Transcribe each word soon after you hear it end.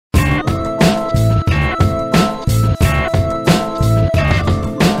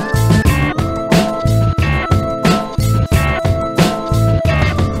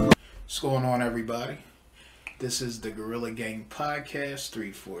This is the Gorilla Gang Podcast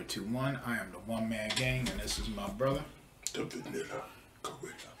 3421. I am the one man gang, and this is my brother. The Vanilla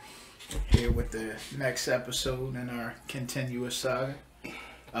Gorilla. Here with the next episode in our continuous saga.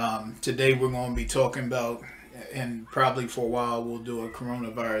 Today we're going to be talking about, and probably for a while we'll do a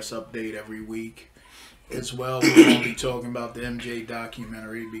coronavirus update every week. As well, we're going to be talking about the MJ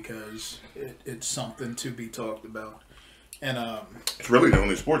documentary because it's something to be talked about. And it's really the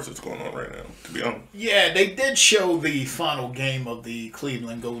only sports that's going on right now, to be honest. Yeah, they did show the final game of the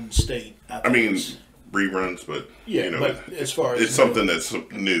Cleveland Golden State. I mean, reruns, but yeah, you know, but as far as it's something that's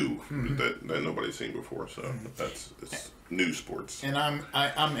new that nobody's seen before. So it's new sports. And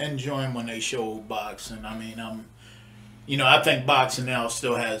I'm enjoying when they show boxing. I mean, I think boxing now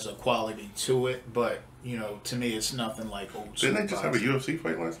still has a quality to it, but to me, it's nothing like old school. Didn't they just boxing. have a UFC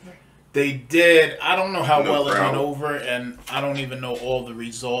fight last night? They did. I don't know how well it crowd. went over, and I don't even know all the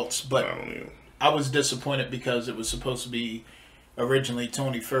results, but I was disappointed because it was supposed to be originally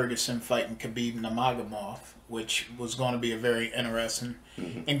Tony Ferguson fighting Khabib Nurmagomedov, which was going to be a very interesting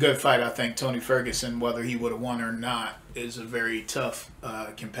and good fight. I think Tony Ferguson, whether he would have won or not, is a very tough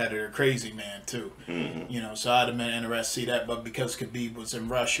competitor, crazy man too. So I'd have been interested to see that, but because Khabib was in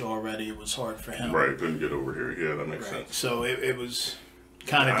Russia already, it was hard for him. Right, couldn't get over here. Yeah, that makes sense. So it was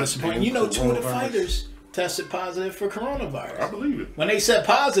kind of disappointing. Two of the fighters tested positive for coronavirus. I believe it. When they said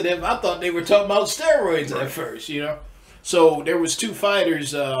positive, I thought they were talking about steroids at first, So there was two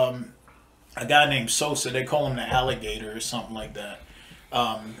fighters, a guy named Sosa, they call him the alligator or something like that.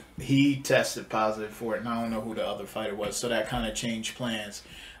 He tested positive for it, and I don't know who the other fighter was, so that kind of changed plans.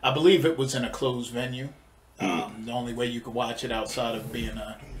 I believe it was in a closed venue. The only way you could watch it outside of being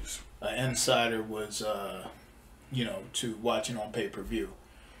an insider was to watching on pay-per-view.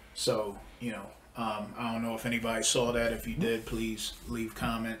 So, I don't know if anybody saw that. If you did, please leave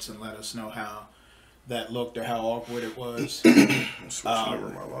comments and let us know how that looked or how awkward it was. Switching over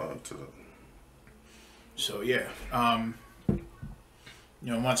my line to the... So, yeah.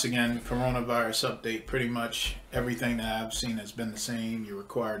 Once again, coronavirus update. Pretty much everything that I've seen has been the same. You're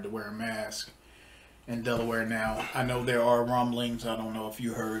required to wear a mask in Delaware now. I know there are rumblings. I don't know if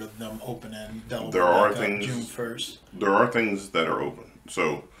you heard of them opening Delaware. There are things June 1st. There are things that are open.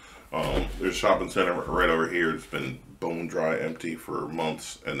 So there's a shopping center right over here. It's been bone dry empty for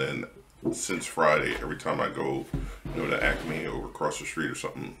months, and then since Friday, every time I go, to Acme over across the street or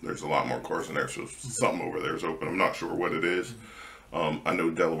something, there's a lot more cars in there. So something over there is open. I'm not sure what it is. I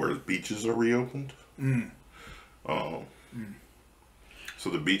know Delaware's beaches are reopened. So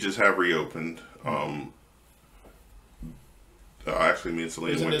the beaches have reopened. Actually, me and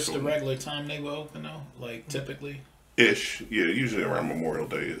Selena Isn't went this to the regular time they will open though? Like typically? Ish, yeah. Usually around Memorial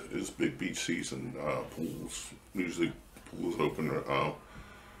Day is big beach season. Pools open.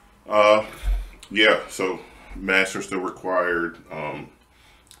 Yeah. So masks are still required.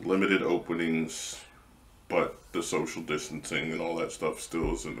 Limited openings, but the social distancing and all that stuff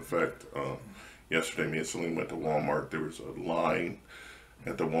still is in effect. Yesterday, me and Selena went to Walmart. There was a line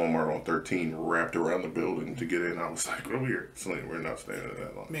at the Walmart on 13 wrapped around the building to get in. I was like, oh, Selena, we're not staying in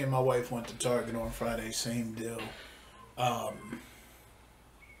that line. Me and my wife went to Target on Friday, same deal. I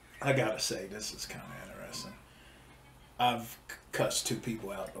gotta say, this is kind of interesting. I've cussed two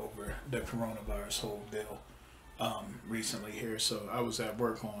people out over the coronavirus whole deal recently here. So I was at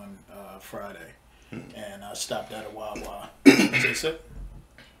work on Friday, and I stopped at a Wawa. Is it?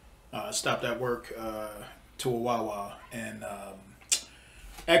 I stopped at work to a Wawa, and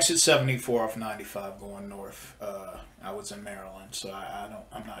exit 74 off 95 going north. I was in Maryland, so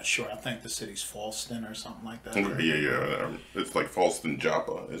I'm not sure. I think the city's Falston or something like that. Right? Yeah. It's like Falston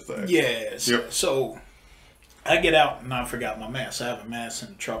Joppa is that. Yeah. So I get out and I forgot my mask. I have a mask in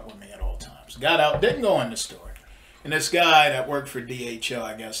the truck with me at all times. Got out, didn't go in the store. And this guy that worked for DHL,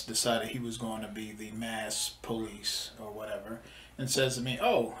 I guess, decided he was going to be the mask police or whatever, and says to me,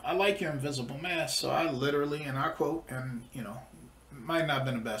 "Oh, I like your invisible mask." So I literally, and I quote, and might not have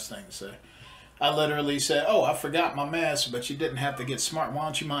been the best thing to say. I literally said, "Oh, I forgot my mask, but you didn't have to get smart. Why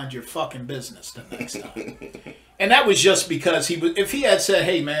don't you mind your fucking business the next time?" And that was just because he was. If he had said,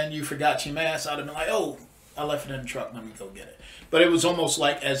 "Hey, man, you forgot your mask," I'd have been like, "Oh, I left it in the truck. Let me go get it." But it was almost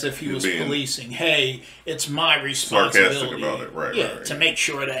like as if he was policing. Hey, it's my responsibility. Sarcastic about it, right? Yeah, right. To make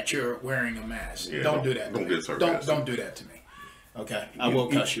sure that you're wearing a mask. Yeah, don't do that. Don't get sarcastic. Don't do that to me. Okay, I will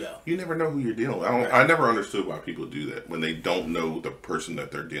cuss you out. You never know who you're dealing with. I never understood why people do that when they don't know the person that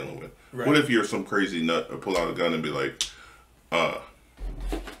they're dealing with. Right. What if you're some crazy nut or pull out a gun and be like, how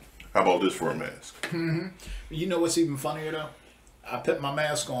about this for a mask? You know what's even funnier though? I put my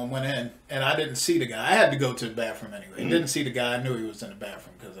mask on, went in, and I didn't see the guy. I had to go to the bathroom anyway. Didn't see the guy. I knew he was in the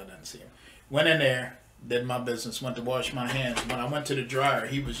bathroom because I didn't see him. Went in there, did my business, went to wash my hands. When I went to the dryer,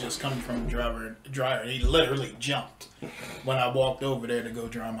 he was just coming from the dryer. He literally jumped when I walked over there to go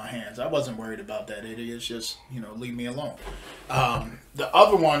dry my hands. I wasn't worried about that idiot. It's just, leave me alone. The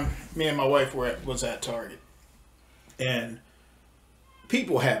other one, me and my wife was at Target. And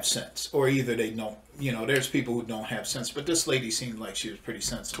people have sense, or either they don't. There's people who don't have sense. But this lady seemed like she was pretty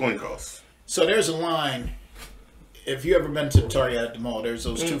sensible. 20 costs. So there's a line. If you ever been to Target at the mall, there's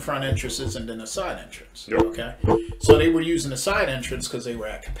those two front entrances and then a side entrance. Yep. Okay? So they were using the side entrance because they were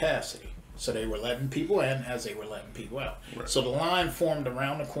at capacity. So they were letting people in as they were letting people out. Right. So the line formed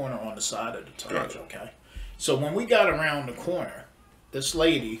around the corner on the side of the Target. Gotcha. Okay? So when we got around the corner, this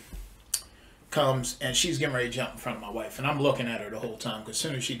lady comes and she's getting ready to jump in front of my wife. And I'm looking at her the whole time because as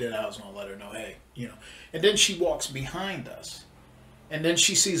soon as she did, I was going to let her know, hey, And then she walks behind us. And then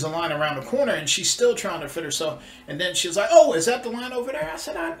she sees a line around the corner, and she's still trying to fit herself. And then she's like, "Oh, is that the line over there?" I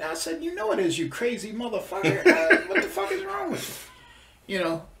said, "I said, you know it is, you crazy motherfucker. What the fuck is wrong with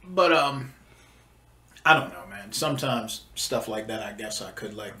you?" But I don't know, man. Sometimes stuff like that, I guess I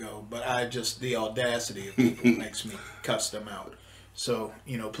could let go. But the audacity of people makes me cuss them out. So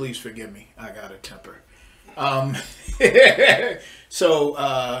please forgive me. I got a temper. So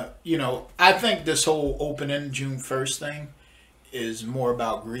I think this whole opening June 1st thing is more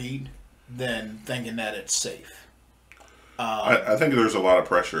about greed than thinking that it's safe. I think there's a lot of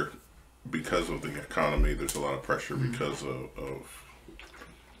pressure because of the economy. There's a lot of pressure because of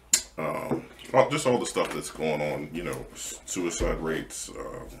just all the stuff that's going on. Suicide rates,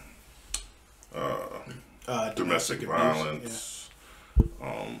 domestic violence.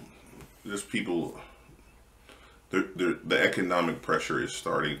 Yeah. There's people. The economic pressure is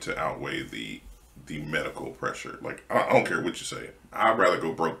starting to outweigh the medical pressure. Like, I don't care what you say. I'd rather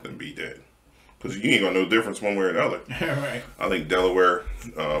go broke than be dead. Because you ain't gonna know the difference one way or the other. Right. I think Delaware,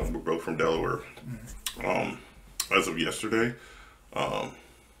 we're both from Delaware. As of yesterday,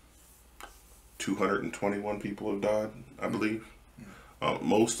 221 people have died, I believe.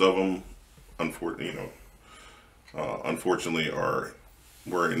 Most of them, unfortunately,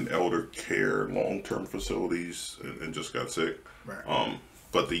 were in elder care, long-term facilities, and just got sick. Right.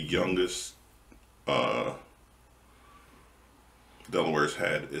 But the youngest Delaware's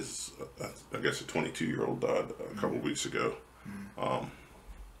had is, I guess, a 22-year-old died a couple weeks ago.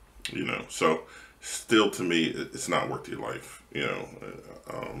 So still to me, it's not worth your life.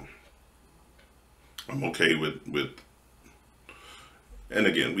 I'm okay with, and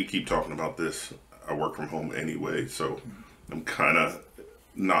again, we keep talking about this. I work from home anyway, so I'm kind of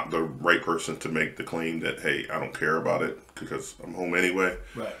not the right person to make the claim that, hey, I don't care about it because I'm home anyway.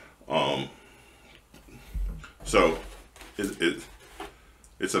 Right. So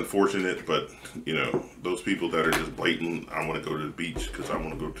it's unfortunate, but those people that are just blatant, I want to go to the beach because I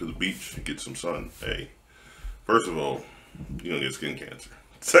want to go to the beach to get some sun. Hey, first of all, you don't get skin cancer.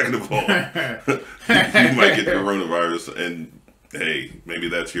 Second of all, you might get coronavirus, and hey, maybe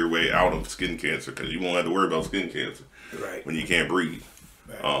that's your way out of skin cancer because you won't have to worry about skin cancer when you can't breathe.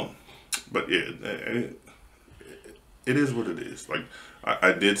 Right. But yeah, it is what it is. Like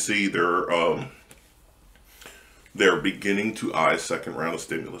I did see they're beginning to eye second round of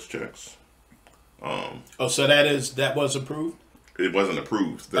stimulus checks. So that was approved? It wasn't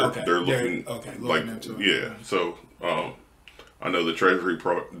approved. They're looking looking into it. Yeah. So I know the Treasury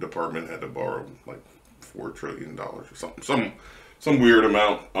Department had to borrow like $4 trillion or something, some weird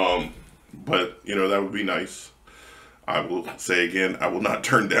amount. But that would be nice. I will say again, I will not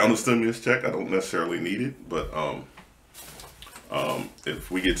turn down a stimulus check. I don't necessarily need it, but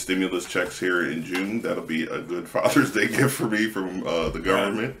if we get stimulus checks here in June, that'll be a good Father's Day gift for me from the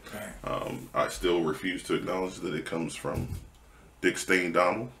government. Right. I still refuse to acknowledge that it comes from Dick Stain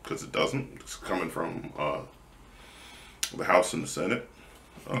Donald because it doesn't. It's coming from the House and the Senate,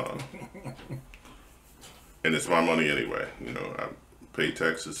 and it's my money anyway. I paid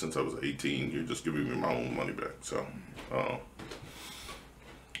taxes since I was 18. You're just giving me my own money back. So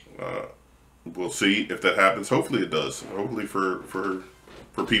we'll see if that happens. Hopefully it does. Hopefully for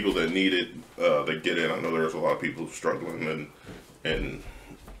people that need it, they get in. I know there's a lot of people struggling and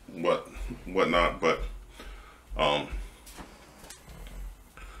whatnot, but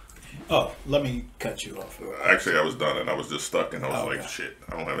oh, let me cut you off. Actually, I was done and I was just stuck and I was like, shit,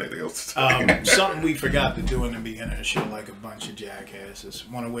 I don't have anything else to say. Something we forgot to do in the beginning of the show, like a bunch of jackasses.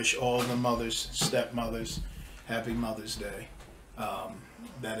 Want to wish all the mothers, stepmothers, happy Mother's Day.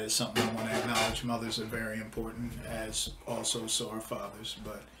 That is something I want to acknowledge. Mothers are very important, as also so are fathers.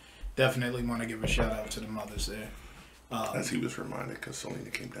 But definitely want to give a shout out to the mothers there. As he was reminded, because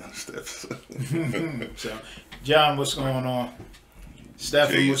Selena came down the steps. So, John, what's going on?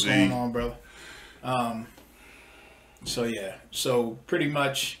 Stephanie, what's going on, brother? So yeah, so pretty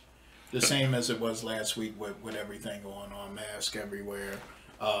much the same as it was last week with everything going on, mask everywhere.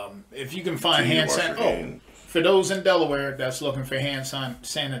 If you can find hand sanitizer, for those in Delaware that's looking for hand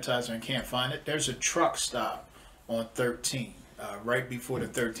sanitizer and can't find it, there's a truck stop on 13, right before the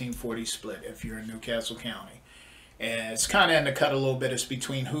 1340 split. If you're in Newcastle County, and it's kind of in the cut a little bit. It's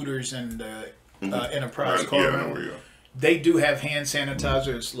between Hooters and Enterprise Car Rental. They do have hand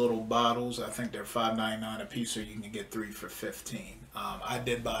sanitizer. It's little bottles. I think they're $5.99 a piece, or you can get 3 for $15. I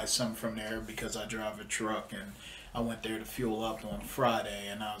did buy some from there because I drive a truck, and I went there to fuel up on Friday,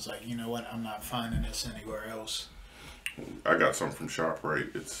 and I was like, you know what? I'm not finding this anywhere else. I got some from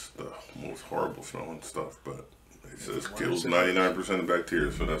ShopRite. It's the most horrible smelling stuff, but it says kills 99% of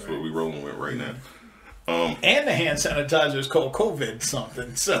bacteria, so that's what we're rolling with right now. And the hand sanitizer is called COVID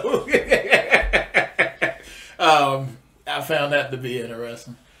something, so I found that to be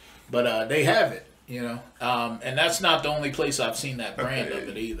interesting. But they have it, you know. And that's not the only place I've seen that brand of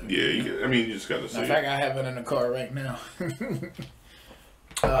it either. Yeah, you just got to see. In fact, I have it in the car right now.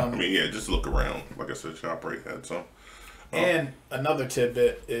 Just look around. Like I said, ShopRite had some. And another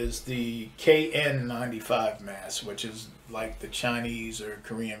tidbit is the KN95 mask, which is like the Chinese or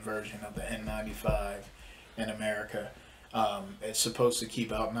Korean version of the N95 in America. It's supposed to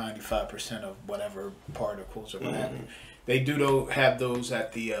keep out 95% of whatever particles or what have you. They do have those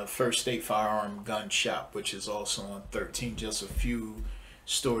at the First State Firearm Gun Shop, which is also on 13, just a few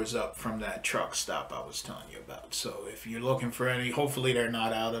stores up from that truck stop I was telling you about. So if you're looking for any, hopefully they're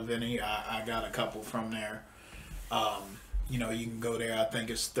not out of any. I got a couple from there. You can go there. I think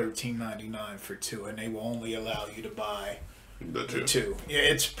it's $13.99 for 2, and they will only allow you to buy the two. Yeah,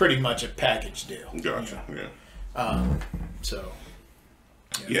 it's pretty much a package deal. Gotcha. You know? Yeah. So.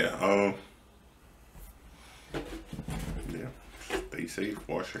 Yeah. Yeah. Stay safe.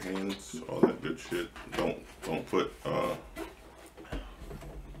 Wash your hands. All that good shit. Don't put.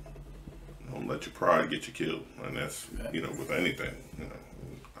 Don't let your pride get you killed, and that's with anything.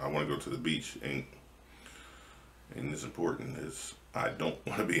 I want to go to the beach, and as important as I don't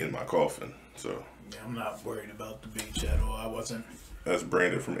want to be in my coffin. So. Yeah, I'm not worried about the beach at all. I wasn't. That's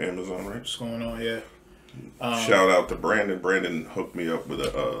Brandon from Amazon, right? What's going on? Yeah. Shout out to Brandon. Brandon hooked me up with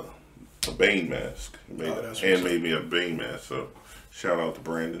a Bane mask. Made me a Bane mask. So shout out to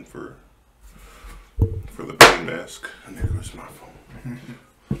Brandon for the Bane mask. And there goes my phone.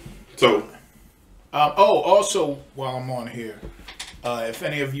 So. Also, while I'm on here, if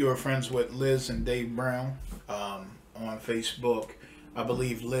any of you are friends with Liz and Dave Brown on Facebook, I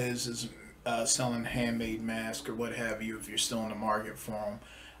believe Liz is selling handmade masks or what have you if you're still in the market for them.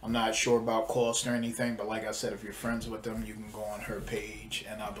 I'm not sure about cost or anything, but like I said, if you're friends with them, you can go on her page,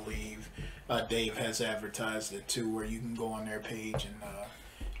 and I believe Dave has advertised it too, where you can go on their page and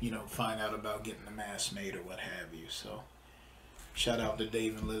find out about getting the mask made or what have you. So shout out to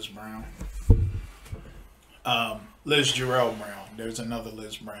Dave and Liz Brown. Liz Jarrell Brown. There's another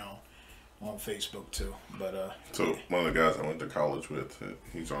Liz Brown on Facebook too. But so one of the guys I went to college with,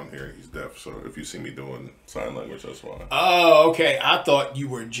 he's on here. He's deaf, so if you see me doing sign language, that's why. Oh, okay. I thought you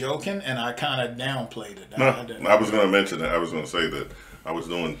were joking, and I kind of downplayed it. No, I was going to mention that. I was going to say that I was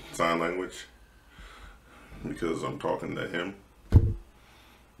doing sign language because I'm talking to him.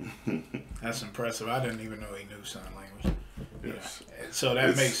 That's impressive. I didn't even know he knew sign language. Yes. Yeah. So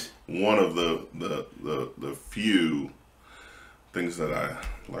that makes one of the few things that I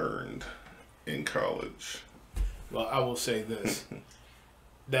learned in college. Well, I will say this.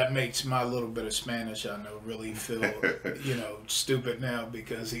 That makes my little bit of Spanish I know really feel, stupid now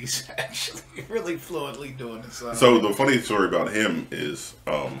because he's actually really fluently doing this. So the funny story about him is,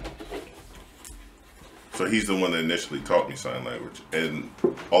 so he's the one that initially taught me sign language, and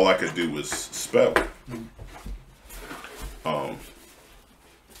all I could do was spell.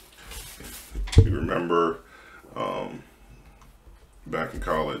 You remember, back in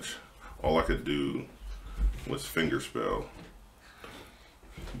college, all I could do was finger spell.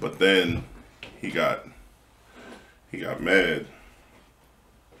 But then he got mad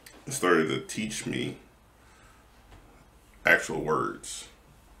and started to teach me actual words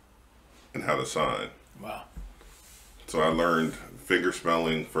and how to sign. Wow. So I learned finger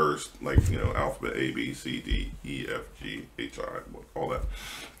spelling first, alphabet A, B, C, D, E, F, G, H, I, all that.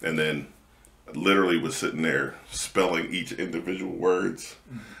 And then I literally was sitting there spelling each individual words.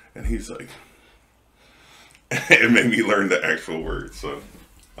 And he's like, it made me learn the actual words. So,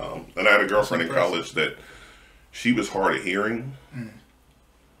 and I had a girlfriend in college that she was hard of hearing.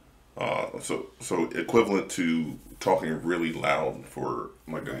 So equivalent to talking really loud for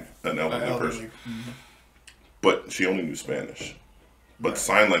like an elderly person. But she only knew Spanish. But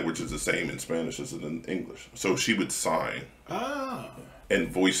sign language is the same in Spanish as in English. So she would sign and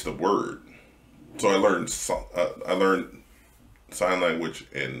voice the word. So I learned sign language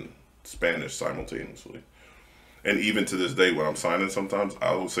and Spanish simultaneously. And even to this day, when I'm signing, sometimes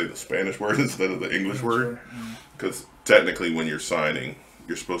I will say the Spanish word instead of the English word. Because technically, when you're signing,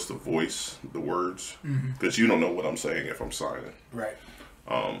 you're supposed to voice the words. Because you don't know what I'm saying if I'm signing. Right.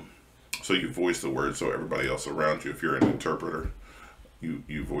 So you voice the words so everybody else around you, if you're an interpreter,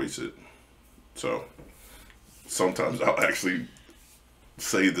 you voice it. So sometimes I'll actually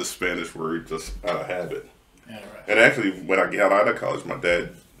say the Spanish word just out of habit. Yeah, right. And actually, when I got out of college, my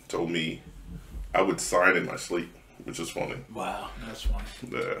dad told me I would sign in my sleep, which is funny. Wow, that's funny.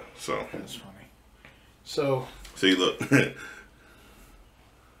 Yeah, so. That's funny. So. See, look.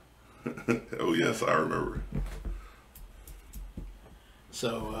 Oh, yes, I remember.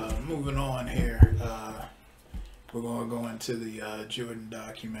 So, moving on here, we're going to go into the Jordan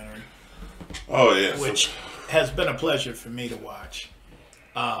documentary. Oh, yeah. Which has been a pleasure for me to watch.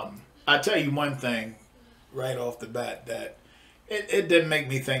 I tell you one thing right off the bat, that it didn't make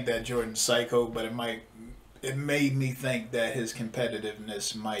me think that Jordan's psycho, but it made me think that his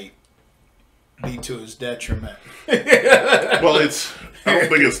competitiveness might be to his detriment. Well, I don't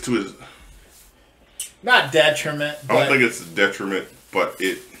think it's to his... Not detriment, but... I don't think it's a detriment, but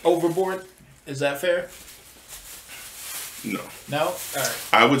it... Overboard? Is that fair? No. No? All right.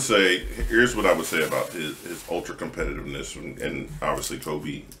 I would say, here's what I would say about his ultra competitiveness, and obviously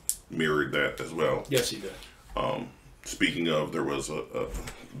Kobe mirrored that as well. Yes, he did. Speaking of, there was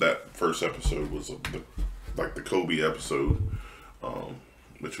that first episode was like the Kobe episode,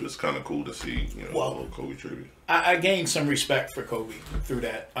 which was kind of cool to see, a little Kobe tribute. I gained some respect for Kobe through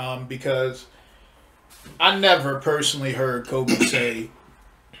that, because I never personally heard Kobe say,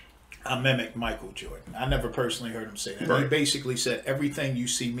 I mimic Michael Jordan. I never personally heard him say that. Right. He basically said, everything you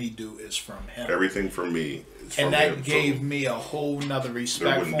see me do is from him. Everything from me is from and him. that gave me a whole nother respect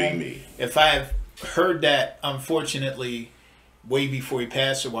There wouldn't for him. be me. If I had heard that, unfortunately, way before he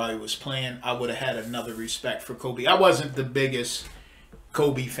passed or while he was playing, I would have had another respect for Kobe. I wasn't the biggest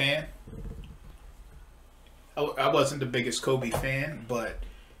Kobe fan. I wasn't the biggest Kobe fan, but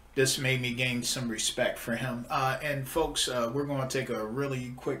this made me gain some respect for him. And folks, we're going to take a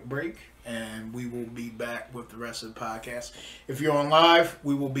really quick break, and we will be back with the rest of the podcast. If you're on live,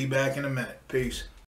 we will be back in a minute. Peace.